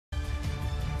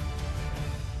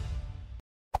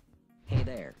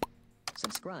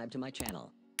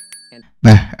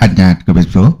อันนั้นก็เป็น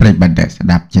ส่วนประเด็นส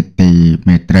ดับจิตติเม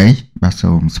ตรัยบาส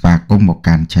งสปากุมบก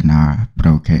ารชนะโปร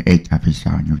เคเอ็กอภิษ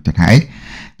รอยู่ที่ไหน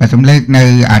บาสมเล็กใน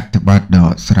อัตบดดอ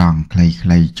สรองใค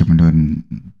รจำนวน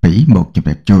ปีหมกจะแบ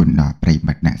บจูนดอปริ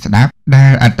บัติเนสดับได้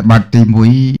อัตบดตีมุ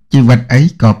ยชีวิตไอ้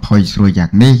ก็พอยสวยอย่า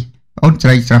งนี้อ้นใจ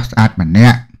สะอาดมันเนี่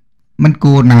ยมัน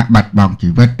กูนาบัดบองชี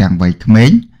วิตดังไว้เขม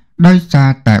รได้ซา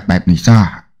แต่แบบนิสา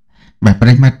แบบป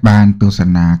ริมาตรบานตุส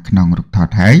นาขนองรุกทอด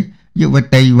ให้ยุว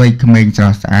ตีไว้เขมร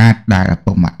สะอาดได้ป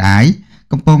มมาได้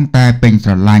กำปองแต่เป็นส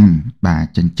ลังบ่า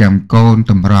จันจำโกน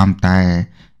ตุ่มรอมแต่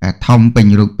ทอมเป็น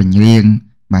รุกเป็นเรียง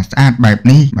บ่าสะอาดแบบ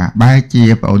นี้บ่าใบเจีย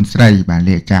ปนใส่บ่าเ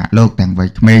ลี้ยจ่าโลกแต่งไว้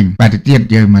เขมรบ่าเทียบ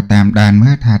เยอะมาตามดานเ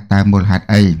มื่อทาตามบลหัด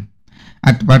ไอ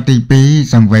อัตปฏิปี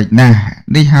สังเวชนะ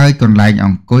ได้ให้คนไหลอ่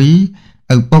องกุ้ย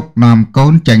ปกนอมโก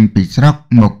นจังปีสระ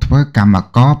หมกเพื่อกรรม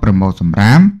กอประโมสมร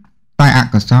ามใต้อั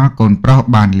กษรโกนเพราะ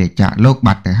บานเลี้ยจ่าโลก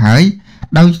บัดแต่หาย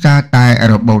โดยซาตาย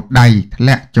ระบบใดแล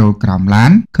ะโจกรามล้า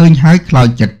นเคยให้คลอย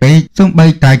จัดปีซึ่งใบ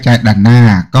ตายใจดันหน้า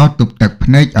ก็ตุกตึกพ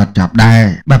เนจอดจับได้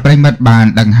แบบปริมาตรบาน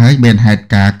ดังให้เบนเหตุ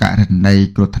การณ์กะรันใน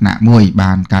กรุธนามุยบ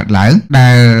านกาดหลังได้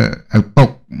ป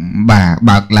กบ่าบ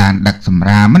ากลานดักสมร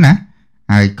ามนะ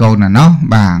ไอ้โกนเนาะ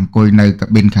บางกุยในกับ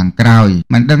บินขังกรอย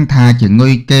มันดังทาจึงงุ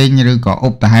ยเกยหรือก็อุ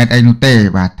ปตาให้ไอ้นุเต้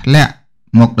บ่าและ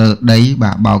หมกเดือดได้บ่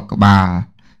าเบากบ่า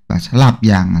สลับ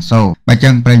อย่างโซ่บาจั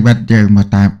งปริวัติเจอมา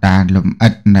ตามตาลมอั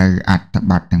ดในอัต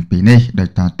บัตทั้งปีนี้โดย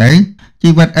ต่อเต้ชี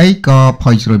วิตไอ้ก็พ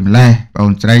อยสรุปเลยป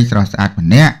นใจสระสะอาดแบบ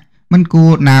เนี้ยมันกู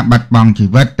นาบัดบองชี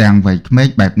วิตแต่งไว้เมฆ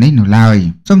แบบนี้หนูเลย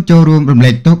ส้มโจรวมรวมเ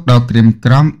ล็กตุกดอกกริมก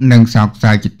ร้อมหนึ่งสาวส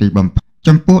ายจิตติบ่มจ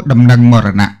ำปุ๊ดำนังมร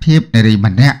ณะเพียบในรีมั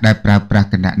นเนี้ยได้ปรา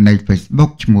กฏใน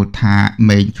Facebook ชมูทาเม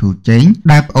ย์ชูเจิงไ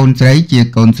ด้ปนใจเจีย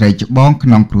กนใจจุบ้องข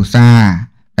นมครูซา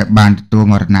แต่บานตัว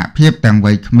มรณะเพียบแต่งไ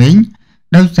ว้เมฆ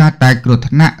โดยซาตายกรุธ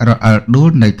นะรอดู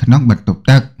ในขนมบรรทุก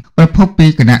ตักประพบปี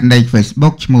ขณะใน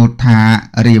Facebook ชมูทา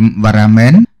ริมวาราเม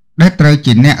นได้เตย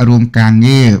จินเนรวมการเ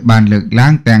งี้ยบานเลือกล้า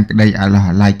งแต่งกระไดอลา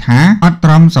ลายท้าอัต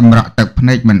รอมสำหรับตึกพเน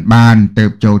จเหมือนบานเติ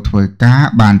บโตถวยก้า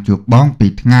บานจูบบ้องปี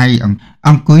ดไง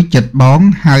อังกุ้ยจัดบ้อง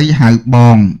หาย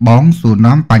บ้องสู่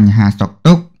น้ำปัญหาสก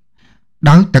ตุกโด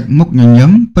ยตึกมุกยิ้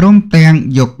มพร้อมแต่ง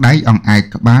ยกได้อ่องไอ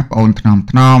กบ้าปอนถ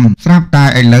นอมทราบตาย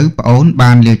ไอเลือปอนบา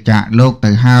นเลียจ่าโลกเต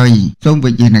ยหายส่งวิ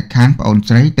ญญาณค้านปอนใ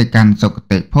ช้แต่การสก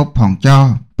ติพบผ่องจ้อ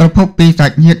ประพบปีศา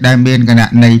จเงียดได้เมียนขณะ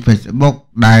ใน Facebook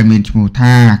ได้มีชมู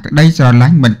ท่าได้สอนล้า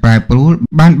งบรรปลายปรู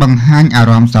บ้านบังฮันอา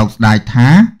รมณ์สกได้ท้า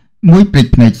มวยปริก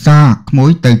ในซากมว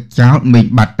ยเตยเจ้ามี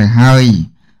บัดเตยหาย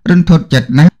รุ่นทดจัด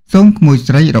นะส่งมวยใ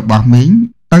ช้ระบอบมิง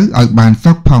ตื้อเอาบานซ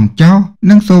อกผ่องเจ้า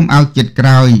นั่งโซมเอาจิตกร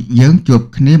อยเยื้องจูบ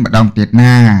คนี้มาดองเตียดหน้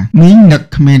ามิ้งดัก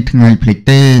ขมิ้นไงพลิกเ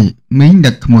ต้มิ้ง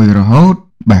ดักขมวยระหด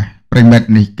บ่ปริมาตร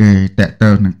ในเกตแต่เติ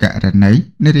มหนึ่งกะระไหน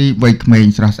ในรีไวขมิ้น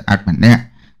สระสะอาดมันเนี่ย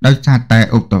โดยซาแต่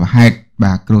อุปตวเหตุบ่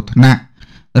ากรุธนะ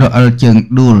เราเอาเชิง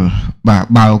ดูลบ่า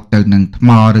เบาเติมหนึ่งม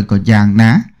อหรือก็ยางน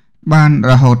ะบ้าน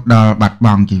ระหดดอบัดบ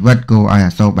องชีวิตกูไอ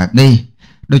โซแบบนี้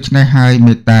โดยในให้เม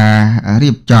ตาเรี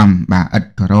ยบจำบ่าอัด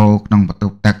กระโรกน้องประตู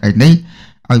ตักไอ้นี้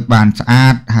เอาบานสะอา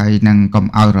ดให้นังกอม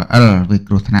เอาวิก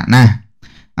รุธนะนะ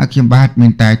อาคิมบาดมี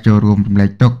แต่โจรวมเป็น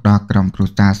ตกดอกกรมครู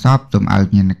ซาซอบสมเอา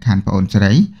เงินคันพระองค์ใ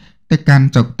ช้แต่การ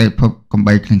จกเตะพบกำใบ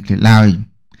คลิงคลิลอย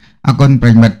อาคนปร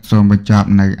ะมิดส่งไปจอบ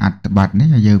ในอัตบัตนี้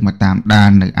ยืมมาตามดา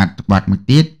นในอัตบัตมือ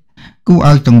ติดกูเอ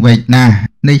าจงเวกนะ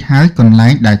ในหายคนไล่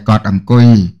ได้กอดอังกุย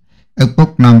ปก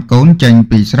นำโกนจัง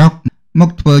ปีสรกม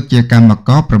กเพื่อเจียกรรม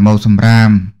ก็ประโมสมรา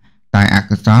มแต่อั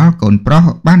กษรโกนเพราะ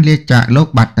บ้านเลียจ่าโลก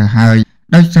บัดแต่หาย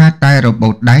โดยซาตายระบ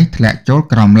บได้แถลโจล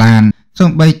กรอมลานส่ง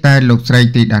ใบตายลูกใส่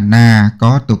ตีดานนา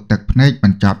ก็ตุกตึกพเนจบร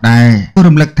รจบได้ผู้ร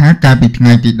ำลึกท้าการปิดไง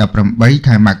ตีดับรำใบไท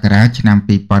ยมากราชนำ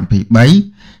ปีปอนผีใบ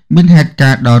บินเหตุก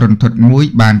ารณ์ดอรนทดมุ้ย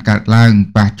บานกัดล่าง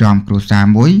ป่าจอมครูซา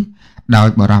มุ้ยโดย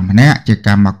บรมเนะจะก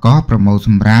ารมาก็ประโมส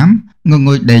มรามงง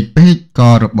วยเด็กเพชก็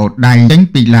ระบบได้เจ้ง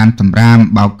ปีลานสมราม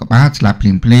เบากระบ้าสลับเพ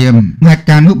ลียมเหตุ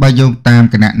การณ์นุบายงตาม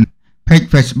ขณะเพจ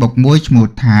Facebook มุ้ยชมู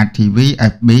ทาทีวีเอ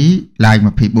ฟบีไลน์ม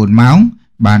าผีบุญเมาส์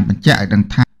บานปัญจดัง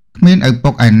ทักเมียนป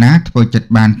กไอ้นาทโปรจัด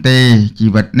บานเตชี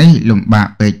วิตนี้ลุมบะ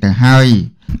เปยแต่ให้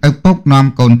ปกนอม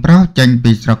โกนเพราะจัง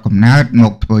ปีสระกำนัดหม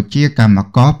กโปรเชียกรรม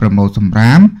ก็ประโมสมร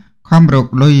ามความรุก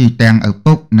ลุยแตงป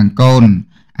กหนึ่งโกน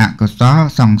อักษร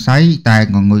ส่องไซแต่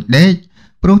งงวยเด็ก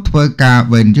ปลุกเพื่อกา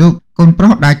เวนยุกคนเพรา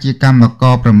ะได้จีกรรม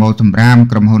ก็ประโมสมราม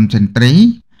กรมหนเซนตรี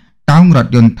ต้องรถ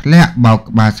ยนต์และเบาก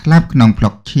บาสลับขนมพล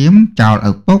อกชิมเจ้า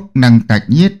ปกนังตัด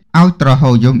ยิดเอาตระห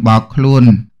ยมบอกคลุน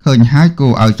เคยหายกู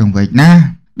เอาจงไว้นะ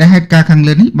ได้เหตุการณ์ครั้งเ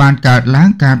ลื่อนบานการล้าง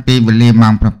การปีเวลีมั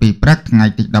งประปีปรักไง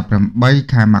ติดดับรำใบ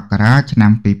คายมักราชน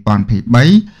ำปีปอนผีใบ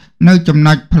ในจำน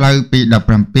วนพลายปีดับ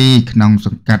รำปีขนมส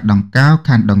กัดดองก้าว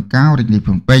ขันดองก้าวริลีผ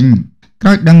งปิง ក្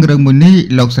រោយដឹងរឿងមួយនេះ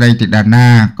លោកស្រីទីដាណា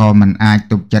ក៏មិនអាច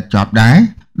ទប់ចិត្តជាប់ដែរ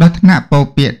ដោះថ្នាក់ពោ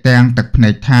ពាកទាំងទឹកភ្នែ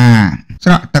កថា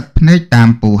ស្រក់ទឹកភ្នែកតាម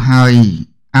ពូហើយ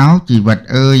អោជីវិត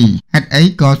អើយហេតុអី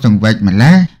ក៏សង្វេចម្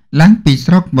លេះឡើងពី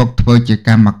ស្រុកមកធ្វើជាក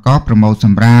ម្មករប្រមូលស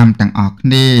ម្រាមទាំងអស់គ្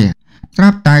នាស្រា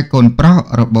ប់តែកូនប្រុស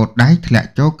របូតដៃធ្លាក់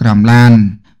ចូលក្រោមឡាន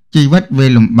ជីវិតវា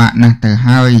លំបាកណាស់ទៅ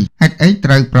ហើយហេតុអីត្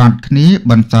រូវប្រត់គ្នា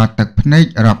បន្សល់ទឹកភ្នែក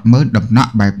រាប់ម៉ឺនដំណ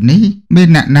ក់បែបនេះមាន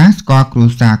អ្នកណាស្គាល់គ្រួ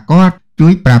សារគាត់ជួ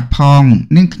យប្រាប់ផង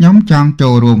នាងខ្ញុំចង់ចូ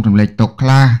លរួមរំលែកទុក្ខខ្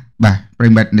លះបាទប្រិ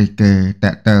មិត្តនេះគឺត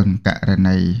កតើងករ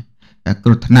ណីគ្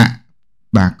រោះថ្នាក់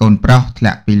បាទកូនប្រុសធ្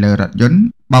លាក់ពីលើរថយន្ត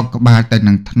បោកក្បាលទៅ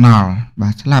នឹងថ្នល់បា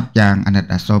ទស្លាប់យ៉ាងអាណិត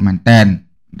អាសូរមែនតែន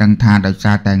ដឹងថាដោយ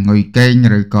សារតែងុយគេង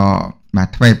ឬក៏បាទ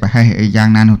ធ្វើប្រហែសអីយ៉ាង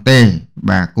ណានោះទេ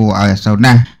បាទគួរឲ្យអាសូរ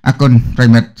ណាស់អរគុណប្រិ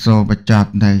មិត្តសូមបញ្ចប់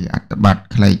នៅអត្ថបទ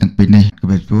ខ្លីទាំងពីរនេះ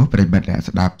គួរព្រោះប្រិមិត្ត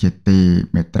ស្ដាប់ជាទី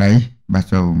មេត្រីបាទ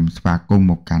សូមស្វាគមន៍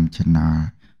មកកាន់ Channel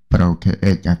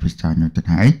Prek អភិសានុទៅ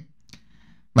ហើយ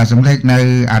បាទសំឡេងនៅ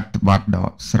អត្ថបទដ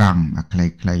កស្រង់បាទ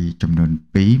ខ្លីៗចំនួន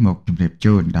2មកជម្រាប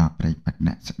ជូនដល់ប្រិយមិត្ត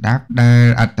អ្នកស្ដាប់ដែល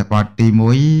អត្ថបទទី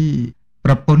1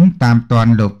ប្រពន្ធតាមតា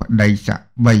ន់លោកប្តីសាក់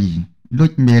3លួ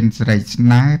ចមានស្រីស្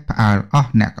នេហ៍ផ្អើលអ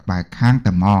ស់អ្នកក្បែរខាង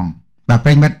តែហ្មងបាទប្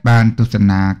រិយមិត្តបានទស្ស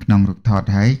នាក្នុងរូបថត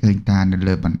ហើយឃើញថានៅ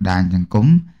លើបណ្ដាញសង្គម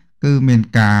គឺមាន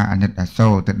ការអាណិតអាសូ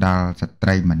រទៅដល់ស្ត្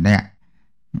រីម្នាក់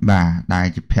បាទដែល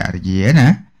ជាភរិយាណា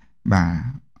បា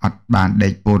ទអត់បានដេ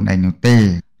កពូនអីនោះទេ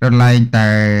រលែងតែ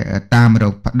តាមរ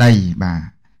កប្តីបាទ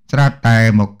ស្រាប់តែ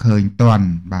មកឃើញតន់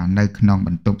បាទនៅក្នុងប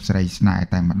ន្ទប់ស្រីស្នេហ៍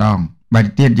តែម្ដងបាទ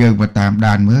ទៀតយើងមកតាម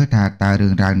ដានមើលថាតើរឿ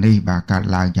ងរ៉ាវនេះបាទកើត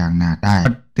ឡើងយ៉ាងណាដែរ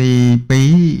ទី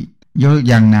2យល់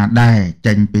យ៉ាងណាដែរ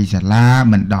ចេញពីសាលា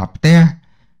មិនដល់ផ្ទះ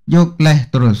យកលេស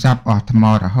ទូរស័ព្ទអស់ថ្ម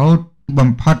រហូតបំ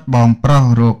ផុតបងប្រុស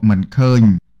រកមិនឃើញ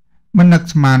មិននឹក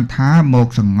ស្មានថាមក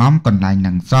សង្ងំកន្លែង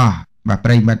នឹងសោះបាទ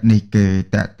ប្រិមិត្តនេះគឺ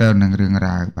តើតើនឹងរឿង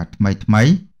រ៉ាវបាទថ្មី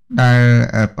ដែល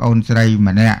ប្អូនស្រី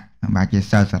ម្នាក់បាទជា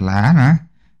សិស្សសាលាណា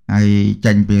ហើយ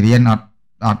ចេញពីរៀន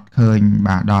អត់ឃើញ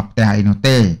បាទដល់ផ្ទះអីនោះ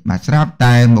ទេបាទស្រាប់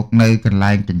តែមកនៅកន្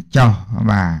លែងកញ្ចោះ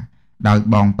បាទដោយ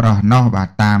បងប្រុសនោះបាទ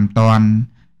តាមតាន់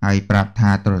ហើយប្រាប់ថា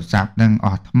ទូរស័ព្ទនឹងអ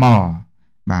ស់ថ្ម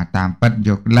បាទតាមពិតយ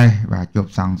កលេសបាទជ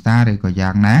ប់សង្សារឬក៏យ៉ា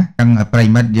ងណាទាំងប្រិ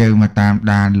មិត្តយើងមកតាម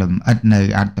ដានលំអិតនៅ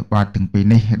អត្ថបទទាំងពីរ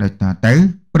នេះដូចតទៅ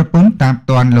ប្រពន្ធតាម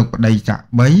តាន់លោកប្តីសាក់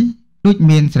3ដូច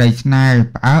មានស្រីស្នេហ៍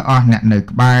ផ្អើលអស់អ្នកនៅ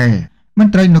ក្បែរម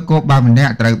ន្ត្រីនគរបាលម្នា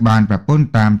ក់ត្រូវបានប្រពន្ធ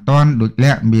តាមតាន់ដូច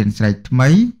លាក់មានស្រីថ្មី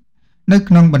នៅ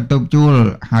ក្នុងបន្ទប់ជួល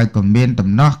ហើយក៏មានដំ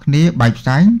ណោះគ្នាបែកផ្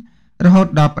សែងរហូត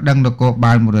ដល់ប្តឹងនគរ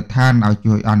បាលមូលដ្ឋានឲ្យ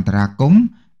ជួយអន្តរាគមន៍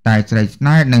តែស្រីស្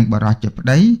នេហ៍និងបរិសុទ្ធជាប្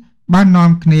តីបាន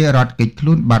នាំគ្នារត់គេចខ្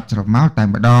លួនបាត់ស្រមោលតែ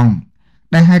ម្ដង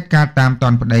ដែលហេតុការណ៍តាមតា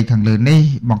ន់ប្តីខាងលើនេះ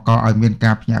បង្កឲ្យមាន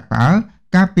ការភ្ញាក់ផ្អើល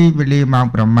កាលពីវេលាម៉ោង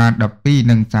ប្រមាណ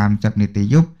 12:30 នាទី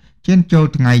យប់ឈានចូល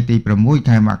ថ្ងៃទី 6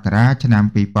 ខែមករាឆ្នាំ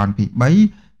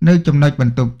 2023 នៅចំណុចប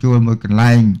ន្ទប់ជួលមួយកន្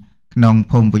លែងក្នុង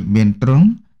ភូមិវិមានទ្រង់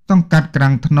សង្កាត់ក្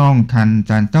រាំងថ្នងខណ្ឌ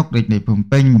ចានសុករាជធានីភ្នំ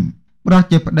ពេញប្រុស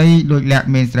ជាប្តីលួចលាក់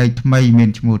មានស្រីថ្មីមាន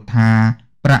ឈ្មោះថា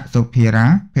ប្រាក់សុភារា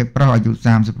ភេទប្រុសអាយុ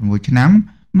36ឆ្នាំ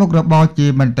មុខរបរជា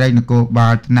មន្ត្រីនគរបា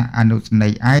លថ្នាក់អនុសេនី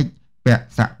យ៍ឯកពាក់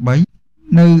សាក់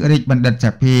3នៅរាជបណ្ឌិតស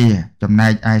ភាចំណែ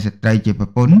កឯស្ត្រីជាប្រ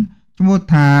ពន្ធឈ្មោះ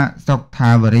ថាសុកថា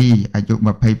វរីអាយុ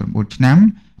29ឆ្នាំ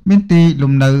មានទី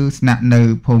លំនៅស្នាក់នៅ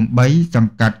ភូមិ3ស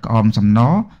ង្កាត់ក្អមសំណ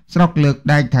ស្រុកលើក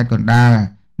ដែកខេត្តកណ្ដាល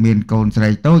មានកូនស្រី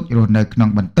តូចរស់នៅក្នុង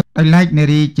បន្ទប់ដោយឡែកនា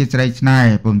រីជាស្រីស្នេ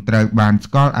ហ៍ពុំត្រូវបាន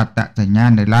ស្គាល់អត្តសញ្ញា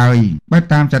ណនៅឡើយបើ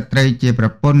តាមស្ត្រីជាប្រ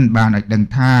ពន្ធបានឲ្យដឹង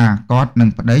ថាគាត់និង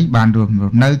ប្តីបានរស់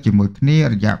នៅជាមួយគ្នា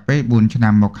រយៈពេល4ឆ្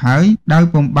នាំមកហើយដោយ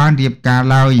ពុំបានរៀបការ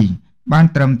ឡើយបាន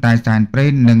ត្រឹមតែសែនព្រេ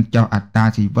ននិងចុះអត្តា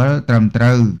ស៊ីវិលត្រឹមត្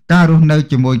រូវការរស់នៅ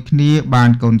ជាមួយគ្នាបាន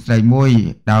កូនស្រីមួយ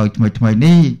ដោយថ្មី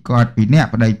នេះគាត់ពីអ្នក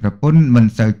ប្តីប្រពន្ធមិន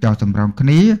សូវចោះសម្រងគ្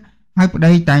នាហើយប្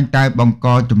តីតែងតែបង្ក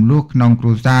ចំនួនក្នុងគ្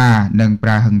រួសារនិងប្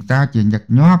រើហិង្សាជាញឹក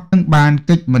ញាប់និងបាន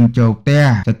កិច្ចមិនចូលផ្ទះ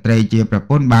ស្ត្រីជាប្រ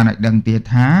ពន្ធបានឲ្យដឹងទៀត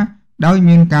ថាដោយ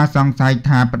មានការសង្ស័យ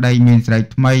ថាប្តីមានស្រី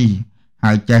ថ្មី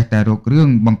ហើយចេះតែរករឿង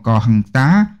បង្កហិង្សា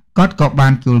គាត់ក៏បា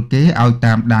នជួលគេឲ្យ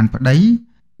តាមដានប្តី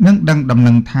និងដឹងដំ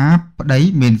ណឹងថាប្តី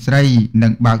មានស្រីនិ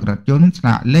ងបើករថយន្តស្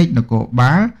លាកលេខនគរ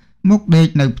បាលមកដេក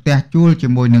នៅផ្ទះជួលជា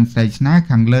មួយនឹងស្រីស្នេហ៍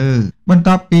ខាងលើបន្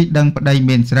ទាប់ពីដឹងប្តី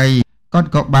មានស្រីគាត់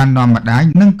ក៏បាននាំម្ដាយ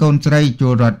និងកូនស្រីជួ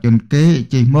លរថយន្តគេ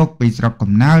ជិះមកពីស្រុក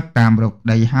កំណើតតាមរកប្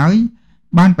តីហើយ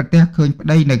បានប្រទះឃើញប្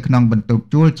តីនៅក្នុងបន្ទប់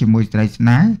ជួលជាមួយស្រីស្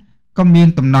នេហ៍ក៏មាន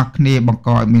ដំណោះគ្នាបង្ក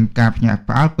ឲ្យមានការភ្ញាក់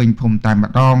ផ្អើលពេញភូមិតែ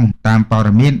ម្ដងតាមព័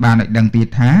ត៌មានបានឲ្យដឹងទៀត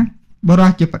ថាបរិ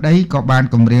សុទ្ធជាប្តីក៏បាន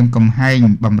គំរាមកំហែង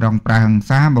បំរុងប្រើហិង្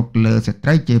សាមកលើស្ត្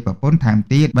រីជាប្រពន្ធថែម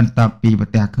ទៀតបន្ទាប់ពីប្រ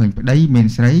ទះឃើញប្តីមាន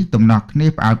ស្រីដំណោះគ្នា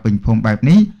ផ្អើលពេញភូមិបែប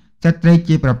នេះស្ត្រី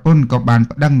ជាប្រពន្ធក៏បាន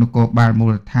ប្តឹងនគរបាលមូល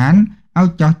ដ្ឋាន ឲ្យ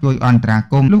ចោះជួយអន្តរា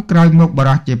គមន៍លុះក្រោយមកប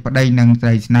រិះជាប្តីនឹងស្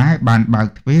រីស្នេហ៍បានបើក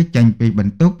ទ្វារចេញពីប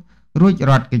ន្ទប់រួច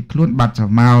រត់គេចខ្លួនបាត់ស្រ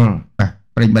មោល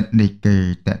ប្រិមិត្តនេះគេ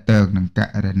តេតើងនឹងក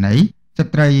រណីស្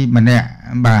ត្រីម្នាក់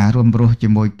បាទរួមរស់ជា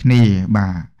មួយគ្នាបា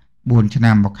ទ4ឆ្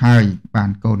នាំមកហើយបាន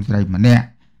កូនស្រីម្នាក់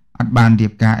អត់បានរៀ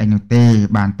បការអីនោះទេ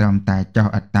បានត្រឹមតែចោះ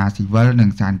អត្តាស៊ីវិលនិ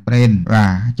ងសានព្រេនបា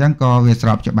ទអញ្ចឹងក៏វាស្រ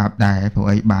បច្បាប់ដែរព្រោះ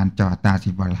អីបានចោះអត្តា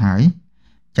ស៊ីវិលហើយ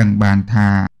អញ្ចឹងបានថា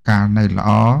កាលនៅល្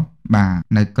អបាទ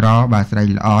នៅក្របាទស្រី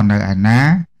ល្អនៅឯណា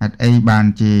ហេតុអីបាន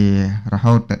ជារ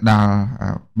ហូតទៅដល់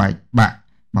បែកបាក់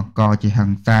បង្កជាហិ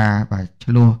ង្សាបាទ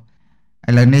ឆ្លោះ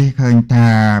ឥឡូវនេះឃើញថា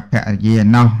ភរិយា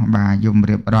ណោះបាទយំ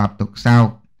រៀបរាប់ទុកសោក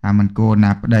ថាមិនគួរ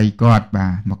ណាប្តីគាត់បា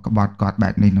ទមកក្បត់គាត់បែ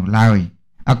បនេះនោះឡើយ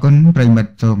អរគុណប្រិមិត្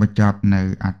តសូមបញ្ចប់នៅ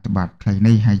អត្ថបទខ្លី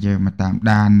នេះហើយយើងមកតាម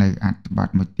ដាននៅអត្ថបទ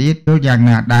មួយទៀតដូចយ៉ាង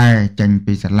ណាដែរចេញ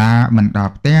ពីសាលាមិនដ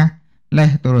ល់ផ្ទះលេះ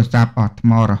ទូរស័ព្ទអស់ថ្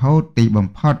មរហូតទីបំ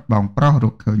ផុតបងប្រុសរ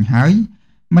កឃើញហើយ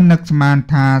មិននឹកស្មាន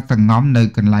ថាសង្ងំនៅ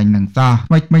កន្លែងនឹងសោះ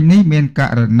មិននេះមានក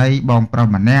រណីបងប្រុស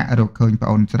ម្នាក់រកឃើញប្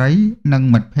អូនស្រីនិង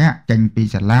មិត្តភ័ក្តិចេញពី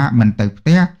សាលាមិនទៅផ្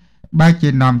ទះបែរជា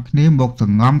នាំគ្នាមកស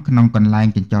ង្ងំក្នុងកន្លែង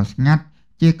កញ្ចោស្ងាត់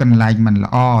ជាកន្លែងមិន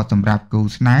ល្អសម្រាប់គូ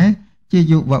ស្នេហ៍ជា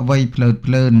យុវវ័យភ្លើត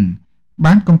ភ្លើន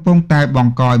បានកំពុងតែប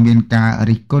ង្កឲ្យមានការ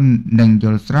រិះគន់និងយ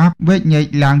ល់ស្របវេកញែក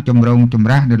ឡើងចម្រូងចម្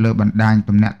រាសនៅលើបណ្ដាញ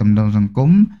ទំនាក់ទំនងសង្គ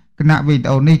មគណៈវីដេ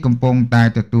អូនេះកំពុងតែ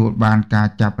ទទួលបានការ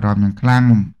ចាប់អារម្មណ៍យ៉ាងខ្លាំង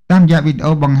តាមរយៈវីដេ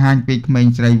អូបង្ហាញពីក្មេង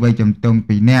ស្រីវ័យជំទង់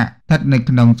2នាក់ស្ថិតនៅ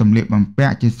ក្នុងសម្លៀកបំពា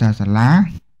ក់ជាសិស្សសាលា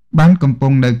បានកំពុ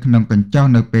ងនៅក្នុងកញ្ចោះ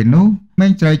នៅពេលនោះក្មេ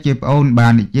ងស្រីជាប្អូនបា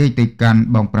ននិយាយទៅកាន់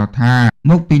បងប្រុសថា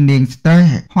មកពីនាងស្ទើ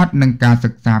ហត់នឹងការសិ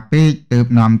ក្សាពេកទើប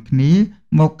នាំគ្នា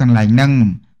មកកន្លែងហ្នឹង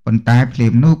ប៉ុន្តែភ្លា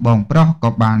មនោះបងប្រុសក៏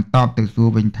បានតបទៅសួរ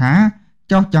វិញថា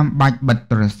ចោះចាំបាច់បិទ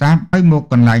ទូរស័ព្ទហើយមក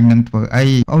កន្លែងនឹងធ្វើអី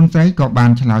អូនស្រីក៏បា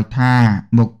នឆ្លើយថា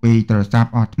មកពីទូរស័ព្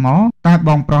ទអស់ថ្មតែប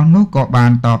ងប្រុសនោះក៏បា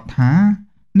នតបថា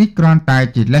នេះគ្រាន់តែ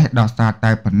ជាលេសដោះសារ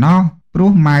តែប៉ុណ្ណោះព្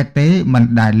រោះម៉ែទេមិន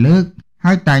ដែលលើក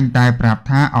ហើយតែងតែប្រាប់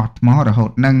ថាអស់ថ្មរហូ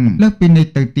តនឹងលើកពីនេះ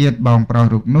ទៅទៀតបងប្រុស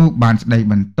រូបនោះបានស្ដី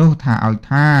បន្ទោសថាឲ្យ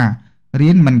ថារៀ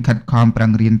នមិនខិតខំប្រឹ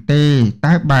ងរៀនទេ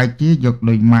តែបែរជាយក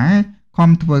លុយម៉ែខំ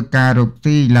ធ្វើការរក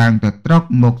ស៊ីឡើងទៅត្រុក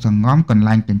មកសង្ងំកន្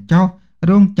លែងកញ្ចោះ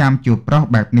រងចាំជួបប្រុស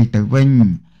បែបនេះទៅវិញ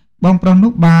បងប្រុស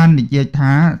នោះបាននិយាយ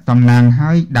ថាសំឡាង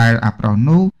ហើយដែលអាប្រុស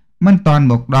នោះមិនតាន់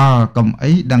មកដល់កុំ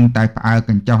អីដឹងតែផ្អើ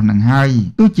កញ្ចោះនឹងហើយ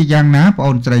ទោះជាយ៉ាងណាប្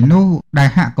អូនស្រីនោះដែល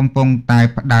ហាក់កំពុងតែ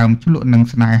ផ្ដើមឆ្លក់នឹង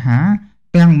ស្នេហា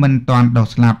ទាំងមិនតាន់ដល់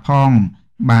ស្លាប់ផង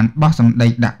បានបោះសម្ដី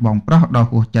ដាក់បងប្រុសដ៏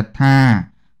ហួសចិត្តថា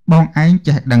បងឯង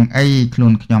ចេះដឹងអីខ្លួ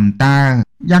នខ្ញុំតើ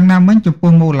យ៉ាងណាមិញចំ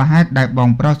ពោះមូលហេតុដែលបង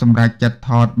ប្រុសសម្រេចចិត្ត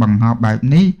ថតបង្ហោះបែប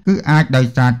នេះគឺអាចដោយ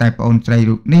សារតែប្អូនស្រី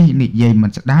រូបនេះនិយាយមិ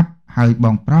នស្ដាប់ហើយប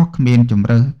ងប្រុសគ្មានជំ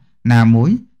រើសណាមួយ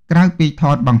ក្រៅពីថ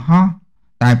តបង្ហោះ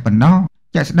តែប៉ុណ្ណោះ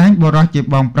ជាក់ស្ដែងបុរសជា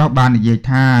បងប្រុសបាននិយាយ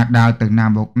ថាដើរទៅណា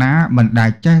មកណាមិនដែ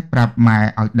លចេះប្រាប់ម៉ែ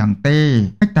ឲ្យដឹងទេ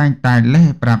តែងតែលេះ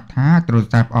ប្រាប់ថាទូរ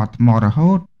ស័ព្ទអស់ថ្មរ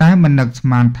ហូតតែមិននឹកស្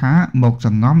មានថាមកស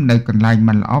ង្ងំនៅកន្លែង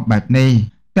មិនល្អបែបនេះ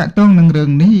តាក់ទងនឹងរឿ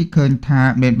ងនេះឃើញថា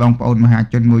មានបងប្អូនមហា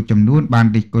ជនមួយចំនួនបាន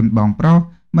រិះគន់បងប្រុស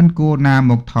មិនគួរណា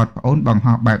មកថតប្អូនបង្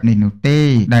ហោះបែបនេះនោះទេ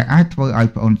ដែលអាចធ្វើឲ្យ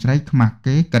ប្អូនស្រីខ្មាស់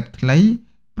គេកិតខ្លី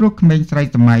ព្រោះក្មេងស្រី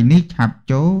សម័យនេះឆាប់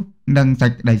ចូលនិងសេ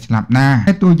ចក្តីស្លាប់ណាស់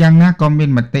តែទោះយ៉ាងណាក៏មាន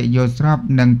មតិយល់ស្រប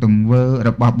នឹងទង្វើរ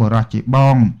បស់បុរសជាប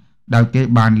ងដោយគេ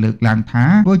បានលើកឡើងថា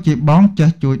ពួកជាបងចេះ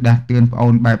ជួយដាស់តឿនប្អូ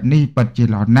នបែបនេះពិតជា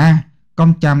ល្អណាស់កុំ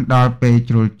ចាំដល់ពេល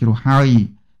ជ្រុលជ្រោះហើយ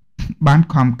បាន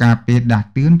ខំការពារដាស់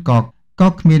តឿនក៏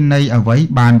គ្មានន័យអ្វី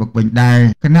បានមកវិញដែរ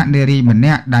គណៈនារីម្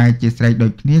នាក់ដែលជាស្រីដូ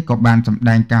ចគ្នាក៏បានសម្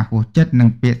ដែងការហួសចិត្តនឹង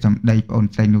ពាក្យសម្ដីប្អូន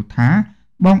ស្រីនោះថា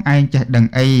បងឯងចេះដឹង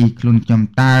អីខ្លួនខ្ញុំ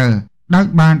តើដោយ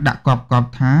បានដាក់កប់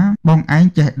ថាបងឯង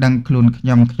ចេះដឹងខ្លួនខ្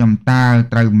ញុំតើ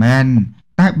ត្រូវមែន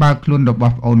តែបើខ្លួនរប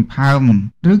ស់ប្អូនផើម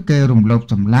ឬគេរំលោភ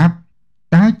សម្លាប់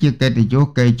តើជាកិត្តិយស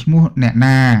គេឈ្មោះអ្នក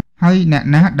ណាហើយអ្នក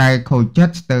ណាដែលខូចចិ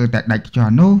ត្តស្ទើរតែដាច់ខ្យ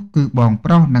ល់នោះគឺបងប្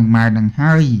រុសនិងម៉ែនឹង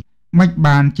ហើយមិន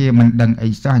បានជាមិនដឹងអី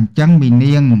សោះអញ្ចឹងមី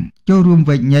នាងចូលរួម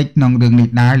វេកញែកក្នុងរឿងនេះ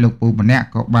ដែរលោកពូម្នាក់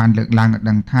ក៏បានលើកឡើងឲ្យ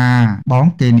ដឹងថាបង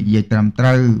គេនិយាយត្រឹមត្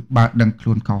រូវបើដឹងខ្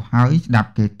លួនខុសហើយស្ដាប់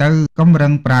គេទៅកុំរឹ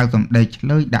ងប្រើសម្ដីឆ្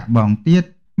លើយដាក់បងទៀត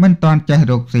មិនតាន់ចេះ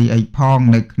រកស៊ីអីផង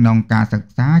នៅក្នុងការសិ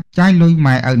ក្សាចាយលុយ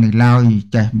ម៉ែឪនៅឡើយ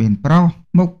ចេះមានប្រុស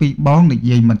មកពីបងនិ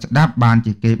យាយមិនស្ដាប់បាន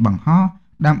ជាគេបង្ហោះ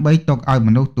ដើម្បីទុកឲ្យម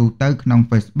នុស្សទូទៅក្នុង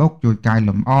Facebook ជួយកែល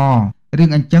ម្អរឿង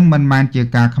អញ្ចឹងមិនមែនជា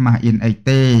ការខ្មាស់អៀនអី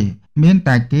ទេមាន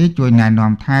តែគេជួយណែ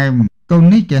នាំថែមកូន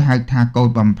នេះគេហៅថាកូន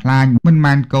បំផ្លាញមិន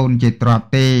មែនកូនជាទ្រព្យ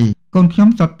ទេកូនខ្ញុំ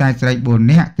សុទ្ធតែស្រី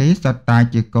4នាក់គេសុទ្ធតែ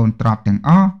ជាកូនទ្រព្យទាំងអ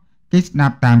ស់គេស្ដា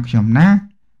ប់តាមខ្ញុំណា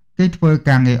គេធ្វើ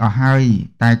ការងារអស់ហើយ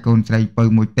តែកូនស្រីពៅ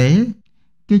មួយទេ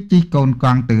គេជិះកូនក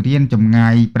ង់ទៅរៀនចម្ងា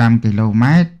យ5គីឡូ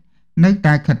ម៉ែត្រនៅ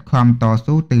តែខិតខំត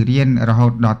ស៊ូទៅរៀនរហូ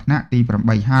តដល់ថ្នាក់ទី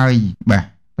8ហើយបាទ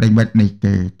ប្រិមិត្តនេះ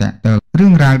គេតាក់ទងរឿ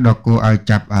ងរ៉ាវដ៏គួរឲ្យ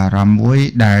ចាប់អារម្មណ៍មួយ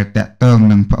ដែលតាក់ទង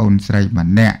នឹងប្អូនស្រីម្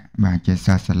នាក់បាទជា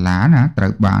សិស្សសាលាណាត្រូ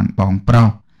វបានបងប្រុស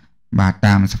បាទ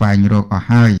តាមស្វែងរកអស់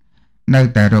ហើយនៅ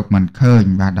តែរកមិនឃើញ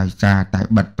បាទដោយសារតែ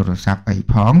បិទទូរស័ព្ទអី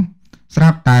ផងស្រា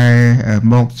ប់តែ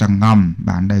មកសង្ងំ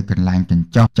បាទនៅកន្លែងកញ្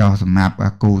ចោះសម្រាប់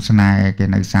គូស្នេហ៍គេ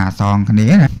នៅសាសងគ្នា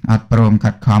ណាអត់ព្រម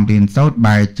ខិតខំរៀនសូត្រ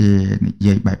បែរជានិ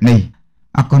យាយបែបនេះ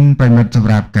អរគុណប្រិមិត្តស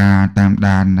ម្រាប់ការតាម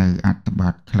ដាននៅអត្ថប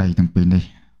ទខ្លីទាំងពីរនេះ